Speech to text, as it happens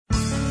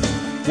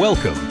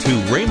Welcome to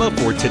Rhema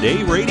for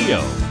Today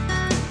Radio.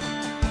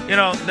 You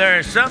know, there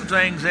are some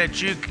things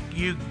that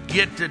you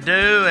get to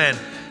do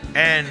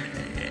and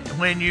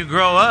when you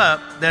grow up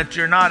that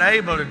you're not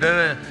able to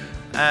do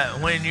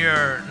when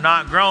you're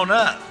not grown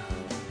up.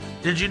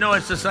 Did you know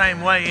it's the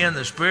same way in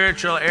the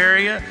spiritual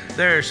area?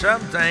 There are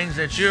some things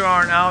that you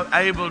aren't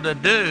able to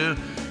do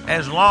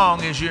as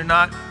long as you're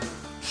not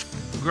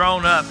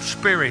grown up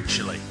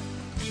spiritually.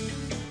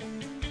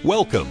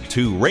 Welcome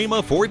to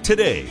Rhema for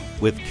Today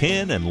with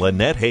Ken and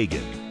Lynette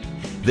Hagin.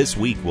 This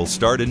week we'll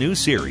start a new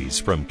series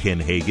from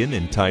Ken Hagin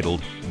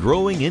entitled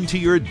Growing into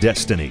Your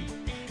Destiny.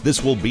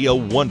 This will be a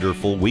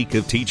wonderful week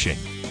of teaching.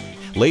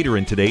 Later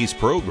in today's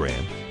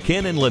program,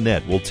 Ken and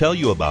Lynette will tell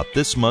you about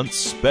this month's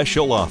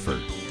special offer.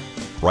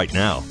 Right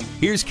now,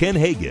 here's Ken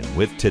Hagin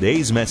with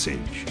today's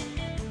message.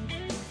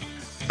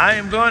 I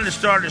am going to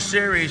start a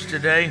series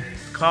today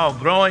called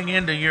Growing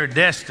into Your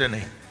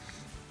Destiny.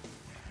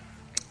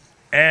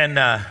 And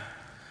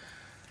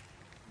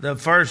the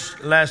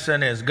first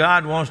lesson is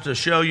God wants to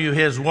show you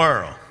His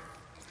world.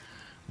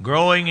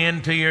 Growing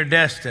into your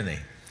destiny.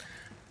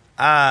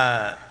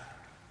 God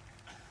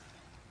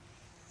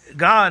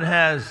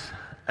has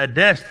a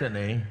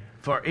destiny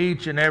for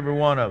each and every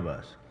one of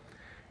us.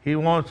 He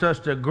wants us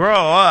to grow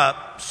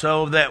up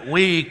so that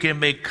we can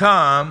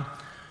become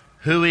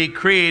who He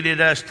created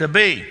us to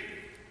be.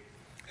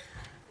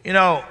 You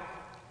know,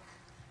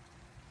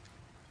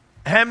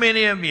 how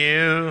many of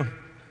you,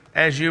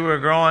 as you were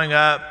growing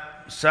up,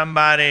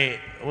 somebody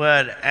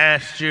would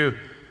ask you,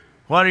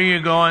 what are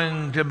you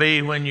going to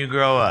be when you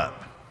grow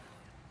up?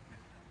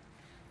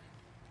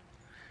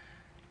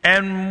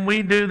 And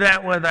we do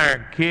that with our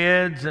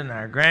kids and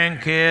our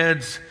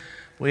grandkids.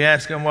 We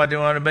ask them what they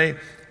want to be.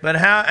 But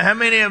how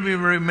many of you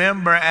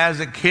remember as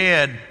a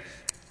kid,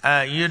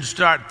 you'd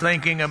start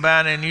thinking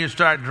about and you'd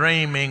start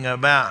dreaming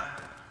about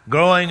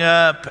growing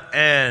up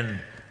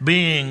and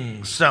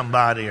being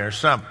somebody or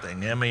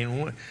something? I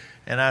mean,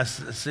 and I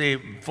see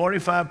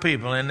 45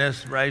 people in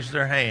this raise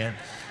their hand.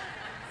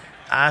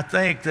 I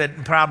think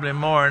that probably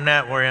more than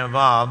that were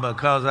involved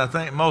because I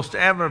think most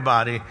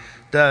everybody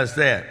does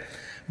that.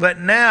 But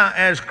now,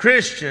 as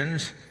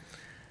Christians,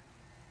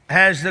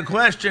 has the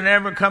question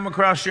ever come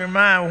across your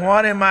mind,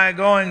 what am I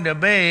going to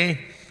be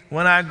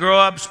when I grow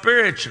up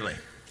spiritually?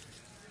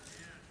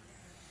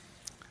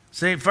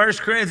 See, 1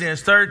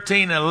 Corinthians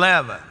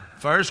 13:11.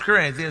 1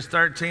 Corinthians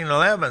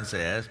 13:11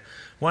 says,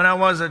 when I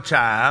was a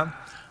child,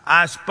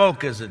 I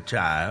spoke as a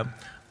child,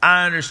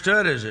 I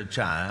understood as a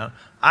child,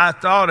 I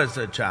thought as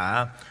a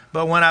child,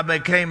 but when I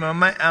became a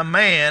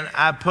man,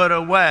 I put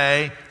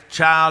away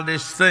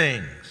childish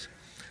things.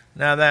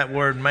 Now that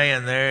word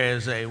man there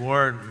is a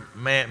word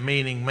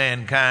meaning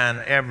mankind,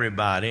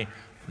 everybody.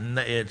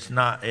 It's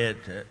not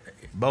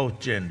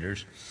both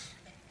genders.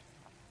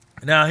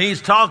 Now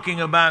he's talking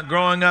about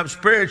growing up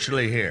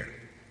spiritually here.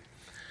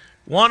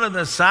 One of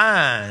the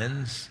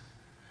signs,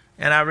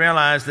 and I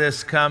realize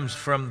this comes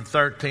from the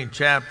 13th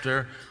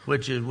chapter,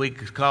 which is we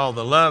call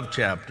the love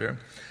chapter.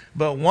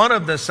 But one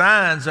of the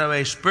signs of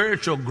a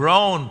spiritual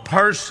grown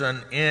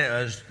person,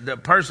 is the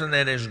person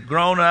that is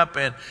grown up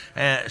and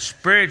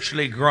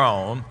spiritually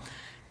grown,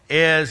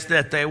 is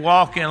that they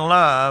walk in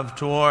love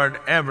toward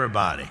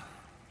everybody.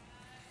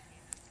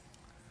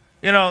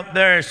 You know,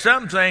 there are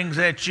some things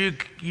that you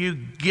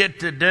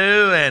get to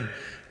do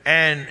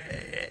and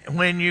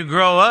when you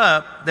grow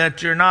up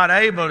that you're not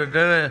able to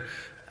do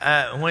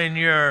when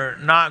you're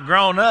not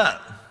grown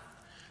up.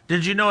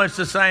 Did you know it's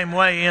the same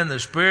way in the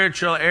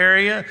spiritual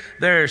area?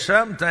 There are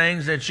some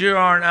things that you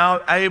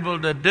aren't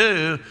able to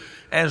do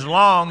as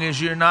long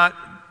as you're not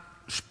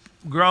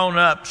grown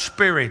up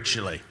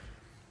spiritually.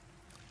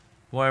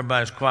 Well,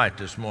 everybody's quiet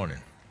this morning.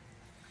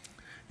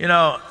 You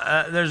know,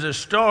 there's a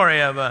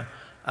story of a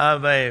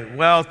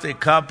wealthy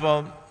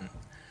couple,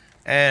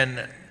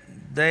 and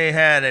they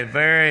had a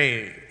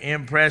very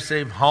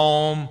impressive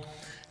home,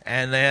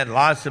 and they had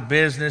lots of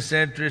business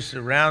interests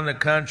around the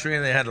country,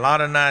 and they had a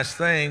lot of nice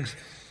things.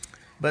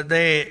 But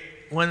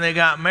when they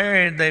got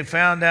married, they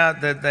found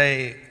out that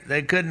they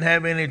couldn't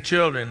have any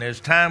children. As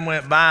time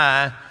went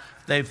by,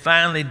 they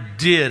finally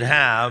did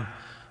have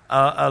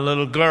a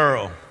little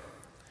girl.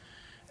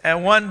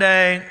 And one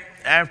day,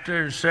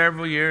 after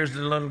several years,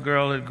 the little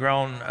girl had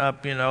grown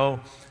up, you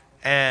know,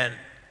 and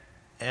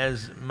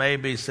as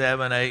maybe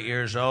 7, 8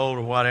 years old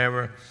or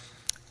whatever.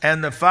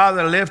 And the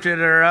father lifted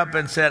her up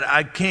and said,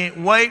 I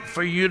can't wait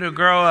for you to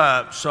grow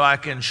up so I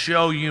can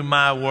show you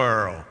my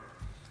world.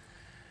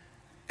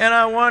 And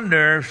I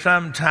wonder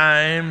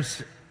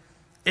sometimes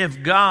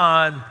if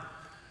God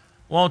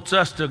wants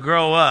us to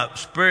grow up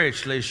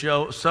spiritually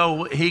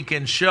so He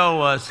can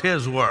show us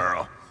His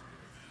world.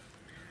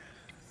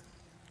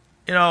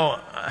 You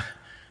know,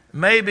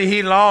 maybe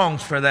He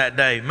longs for that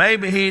day.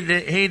 Maybe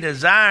He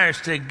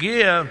desires to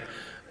give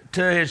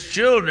to His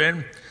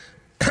children,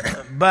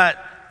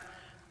 but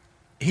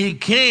He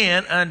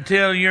can't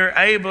until you're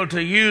able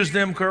to use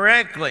them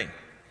correctly.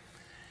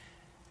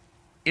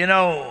 You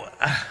know,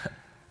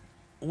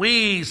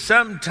 we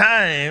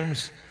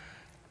sometimes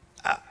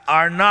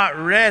are not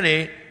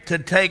ready to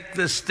take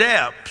the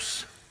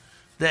steps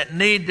that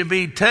need to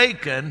be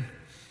taken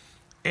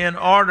in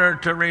order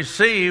to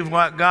receive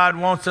what God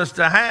wants us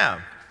to have.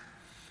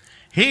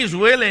 He's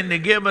willing to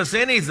give us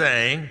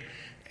anything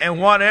and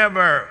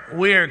whatever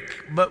we're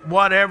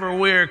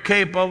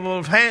capable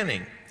of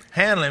handling.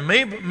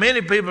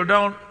 Many people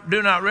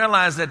do not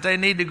realize that they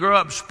need to grow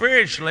up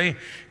spiritually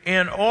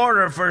in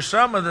order for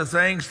some of the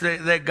things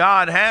that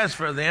God has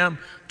for them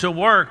to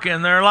work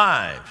in their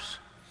lives.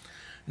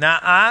 Now,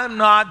 I'm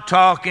not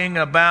talking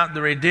about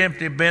the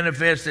redemptive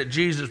benefits that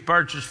Jesus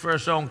purchased for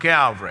us on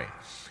Calvary.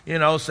 You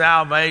know,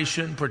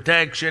 salvation,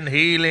 protection,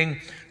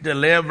 healing,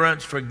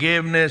 deliverance,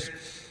 forgiveness,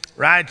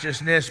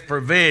 righteousness,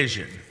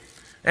 provision.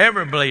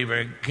 Every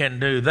believer can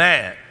do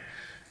that,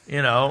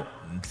 you know,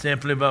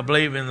 simply by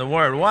believing the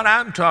Word. What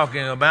I'm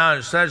talking about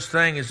is such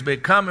thing as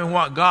becoming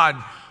what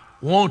God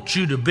wants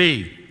you to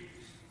be.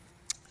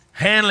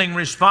 Handling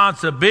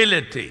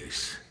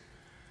responsibilities.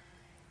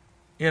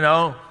 You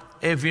know,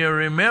 if you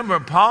remember,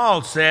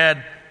 Paul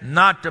said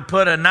not to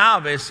put a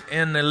novice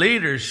in the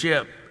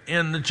leadership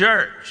in the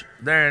church,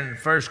 there in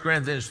 1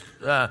 Corinthians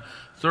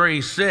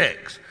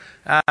 3:6,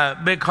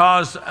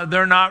 because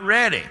they're not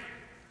ready.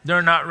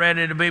 They're not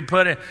ready to be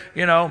put in,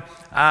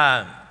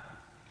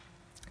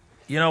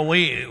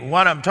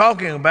 what I'm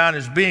talking about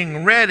is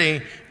being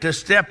ready to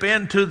step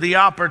into the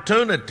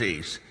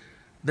opportunities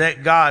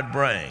that God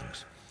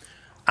brings.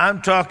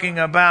 I'm talking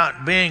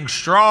about being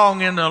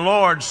strong in the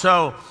Lord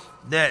so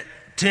that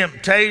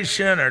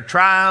temptation or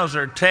trials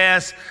or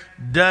tests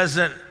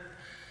doesn't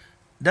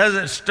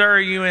stir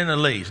you in the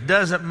least,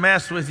 doesn't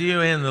mess with you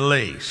in the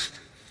least.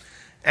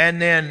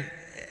 And then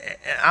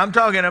I'm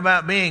talking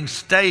about being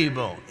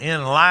stable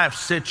in life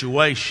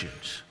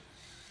situations.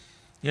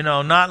 You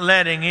know, not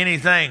letting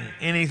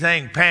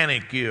anything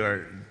panic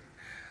you,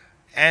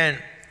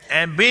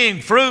 and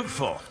being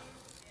fruitful.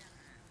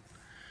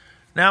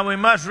 Now we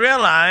must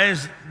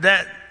realize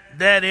that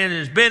it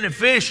is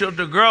beneficial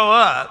to grow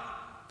up.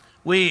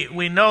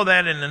 We know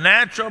that in the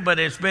natural, but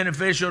it's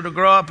beneficial to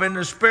grow up in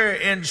the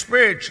spirit and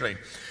spiritually.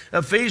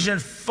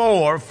 Ephesians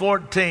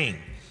 4:14.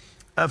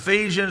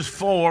 Ephesians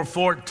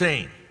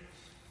 4:14.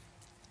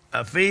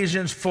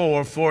 Ephesians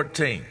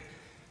 4:14.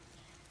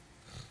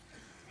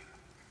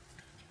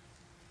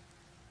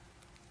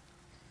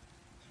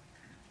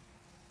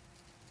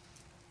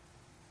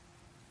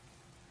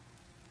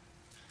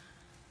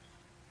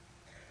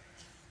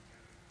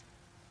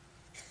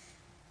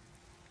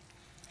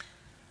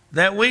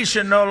 That we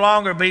should no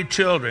longer be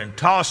children,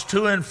 tossed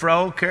to and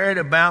fro, carried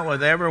about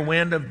with every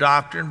wind of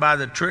doctrine by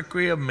the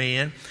trickery of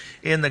men,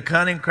 in the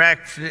cunning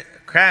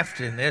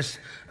craftiness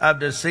of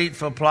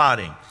deceitful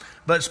plotting.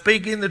 But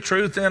speaking the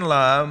truth in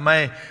love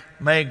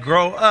may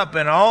grow up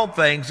in all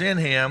things in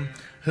him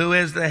who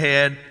is the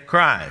head,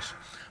 Christ,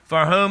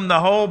 for whom the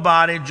whole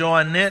body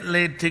joined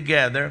knitly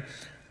together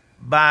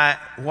by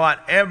what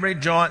every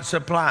joint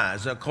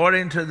supplies,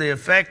 according to the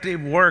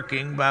effective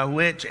working by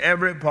which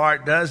every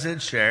part does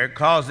its share,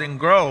 causing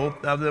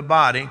growth of the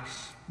body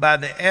by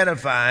the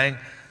edifying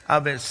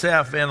of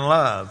itself in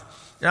love.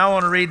 Now I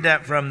want to read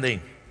that from the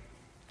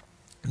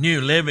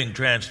New Living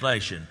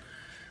Translation.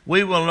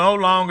 We will no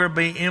longer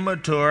be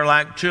immature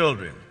like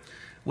children.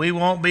 We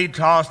won't be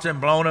tossed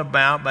and blown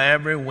about by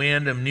every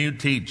wind of new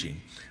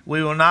teaching.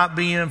 We will not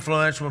be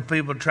influenced when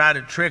people try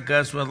to trick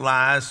us with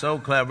lies so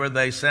clever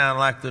they sound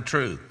like the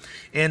truth.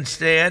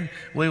 Instead,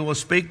 we will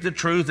speak the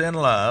truth in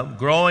love,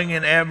 growing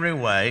in every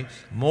way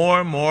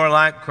more and more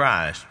like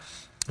Christ,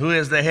 who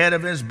is the head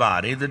of his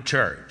body, the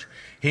church.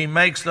 He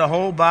makes the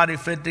whole body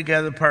fit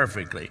together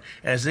perfectly.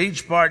 As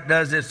each part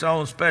does its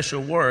own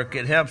special work,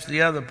 it helps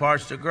the other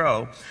parts to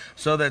grow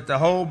so that the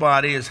whole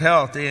body is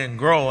healthy and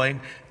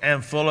growing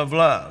and full of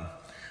love.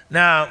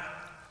 Now,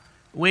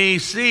 we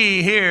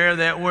see here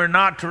that we're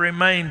not to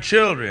remain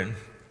children,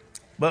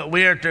 but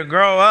we are to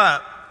grow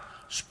up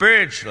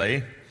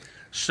spiritually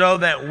so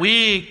that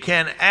we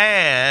can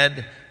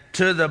add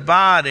to the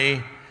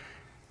body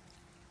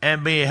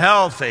and be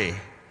healthy,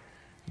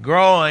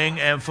 growing,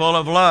 and full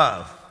of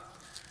love.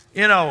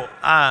 You know,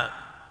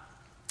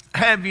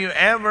 have you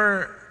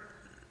ever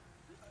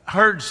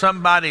heard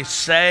somebody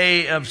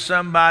say of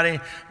somebody,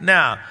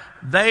 now,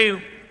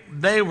 they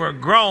were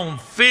grown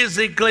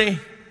physically,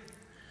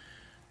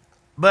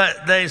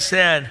 but they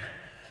said,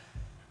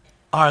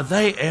 are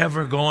they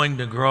ever going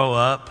to grow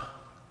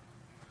up?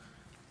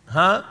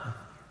 Huh?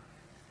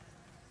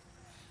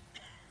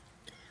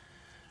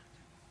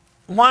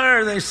 Why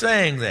are they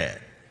saying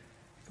that?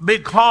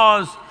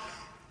 Because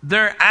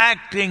they're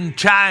acting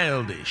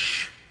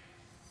childish.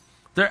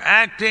 They're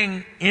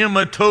acting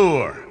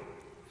immature.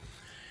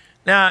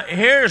 Now,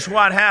 here's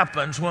what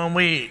happens when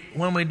we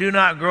do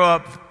not grow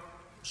up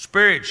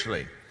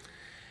spiritually.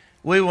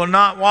 We will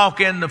not walk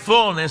in the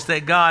fullness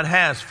that God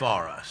has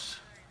for us.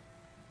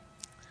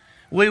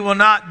 We will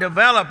not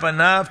develop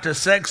enough to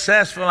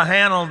successfully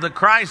handle the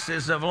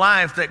crisis of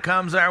life that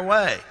comes our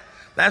way.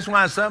 That's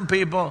why some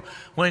people,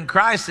 when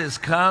crisis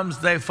comes,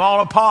 they fall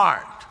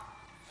apart.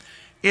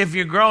 If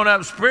you're grown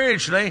up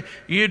spiritually,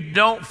 you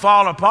don't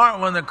fall apart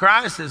when the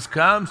crisis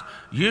comes.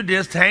 You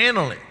just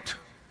handle it.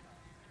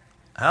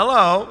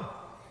 Hello?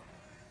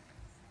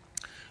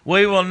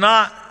 If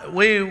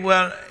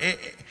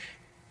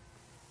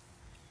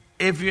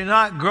you're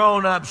not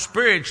grown up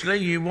spiritually,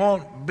 you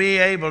won't be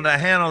able to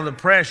handle the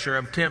pressure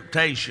of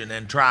temptation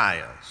and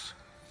trials.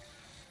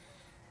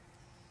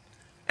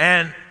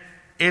 And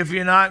if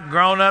you're not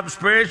grown up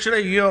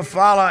spiritually, you'll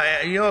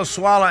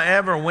swallow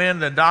every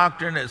wind of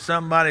doctrine that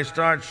somebody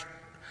starts,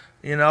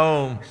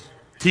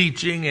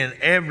 teaching in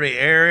every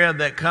area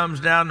that comes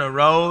down the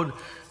road.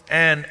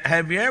 And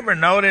have you ever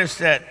noticed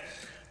that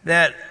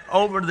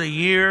over the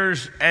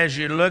years, as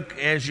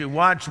you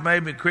watch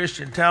maybe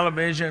Christian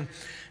television,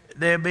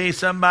 there'll be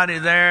somebody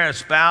there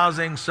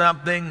espousing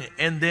something,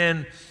 and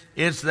then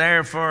it's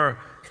there for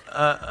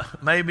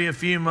maybe a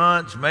few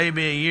months,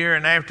 maybe a year,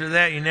 and after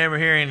that you never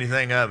hear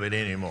anything of it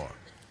anymore.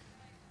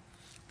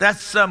 That's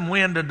some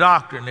wind of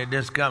doctrine that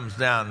just comes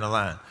down the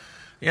line.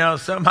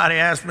 Somebody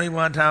asked me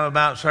one time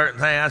about certain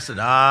things. I said,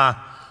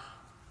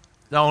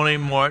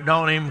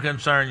 don't even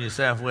concern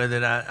yourself with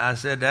it. I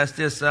said, that's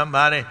just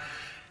somebody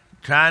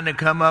trying to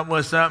come up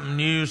with something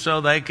new so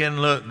they can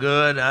look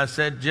good. I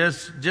said,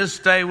 just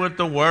stay with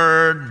the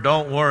Word.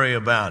 Don't worry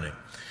about it.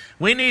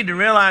 We need to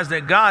realize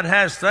that God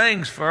has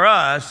things for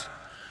us,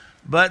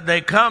 but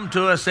they come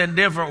to us in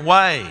different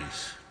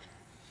ways.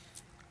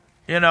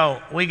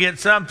 We get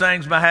some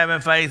things by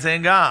having faith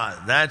in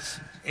God. That's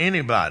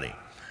anybody.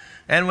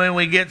 And when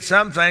we get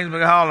some things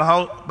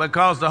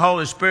because the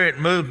Holy Spirit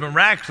moves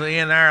miraculously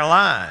in our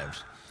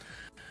lives.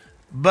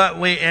 But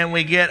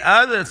we get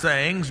other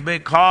things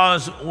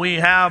because we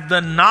have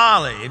the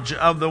knowledge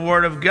of the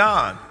Word of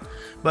God.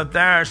 But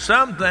there are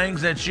some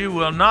things that you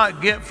will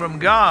not get from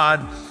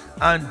God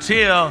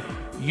until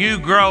you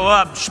grow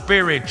up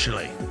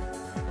spiritually.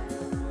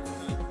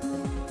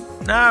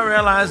 Now I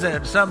realize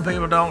that some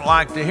people don't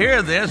like to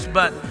hear this,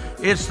 but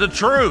it's the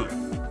truth.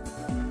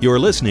 You're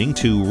listening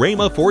to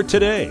Rhema for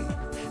Today.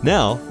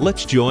 Now,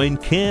 let's join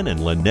Ken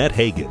and Lynette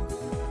Hagin.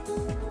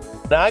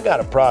 Now, I got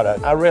a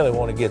product. I really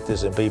want to get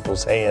this in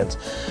people's hands.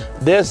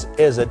 This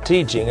is a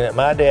teaching that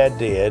my dad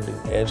did.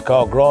 It's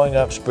called Growing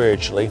Up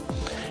Spiritually.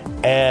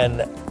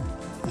 And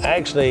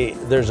actually,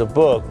 there's a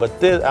book,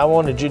 but I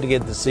wanted you to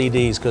get the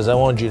CDs because I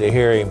wanted you to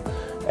hear him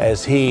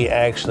as he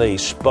actually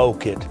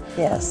spoke it.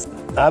 Yes.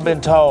 I've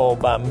been told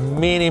by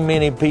many,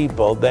 many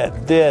people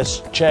that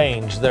this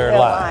changed their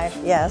life.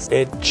 Yes.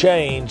 It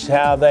changed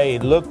how they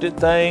looked at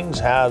things,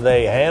 how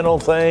they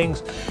handled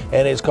things,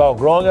 and it's called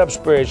Growing Up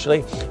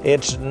Spiritually.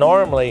 It's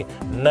normally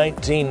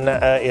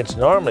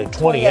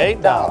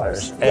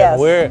 $28,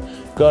 and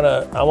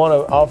I want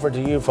to offer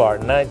to you for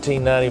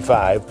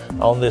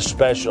 $19.95 on this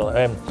special,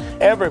 and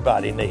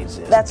everybody needs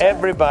this. That's right.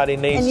 Everybody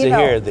needs to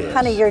hear this.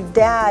 Honey, your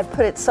dad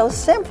put it so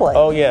simply.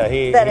 Oh yeah,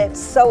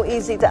 it's so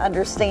easy to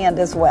understand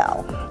as well.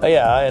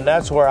 Yeah, and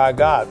that's where I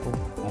got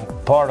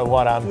part of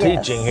what I'm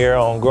teaching here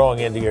on Growing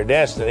Into Your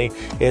Destiny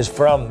is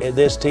from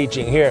this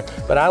teaching here.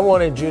 But I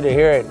wanted you to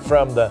hear it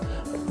from the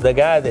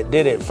guy that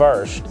did it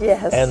first.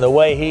 Yes. And the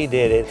way he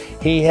did it.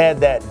 He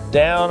had that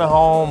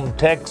down-home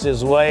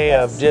Texas way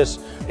of just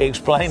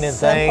explaining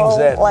things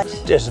that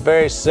just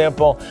very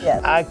simple.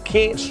 Yes. I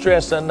can't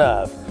stress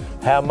enough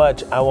how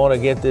much I want to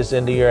get this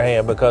into your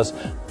hand because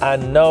I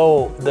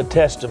know the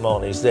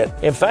testimonies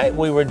that, in fact,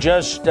 we were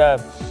just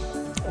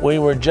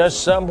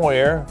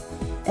somewhere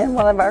in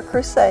one of our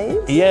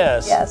crusades.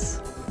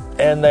 Yes.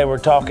 And they were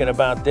talking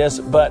about this,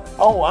 but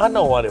I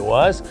know what it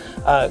was.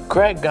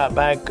 Craig got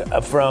back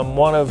from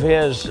one of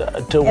his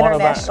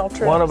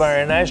one of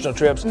our international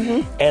trips,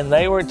 and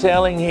they were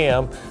telling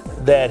him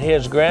that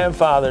his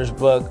grandfather's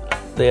book,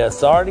 The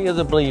Authority of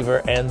the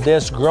Believer, and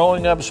this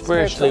Growing Up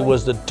Spiritually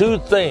was the two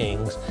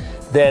things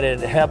that had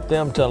helped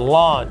them to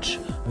launch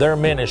their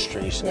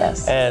ministries.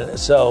 Yes. And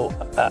so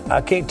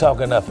I can't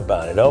talk enough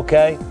about it,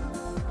 okay?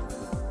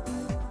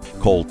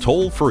 Call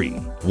toll-free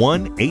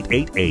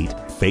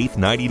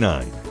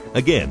 1-888-FAITH-99.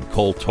 Again,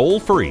 call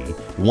toll-free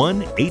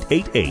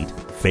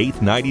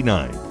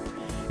 1-888-FAITH-99.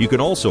 You can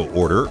also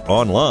order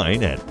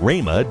online at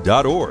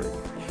rhema.org.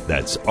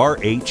 That's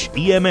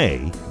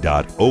RHEMA.org.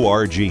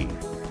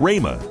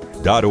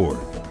 rhema.org.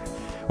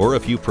 Or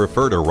if you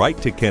prefer to write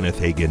to Kenneth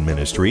Hagin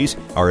Ministries,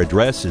 our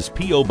address is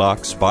P.O.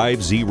 Box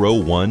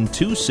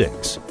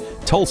 50126,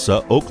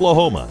 Tulsa,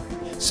 Oklahoma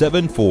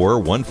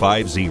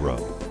 74150.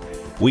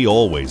 We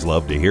always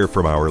love to hear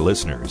from our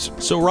listeners,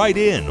 so write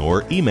in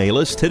or email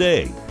us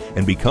today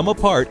and become a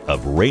part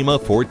of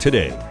Rhema for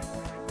Today.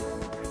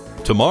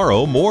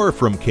 Tomorrow, more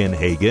from Ken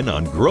Hagin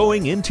on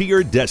Growing Into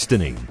Your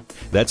Destiny.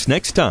 That's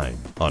next time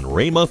on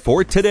Rhema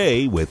for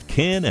Today with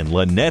Ken and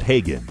Lynette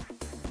Hagin.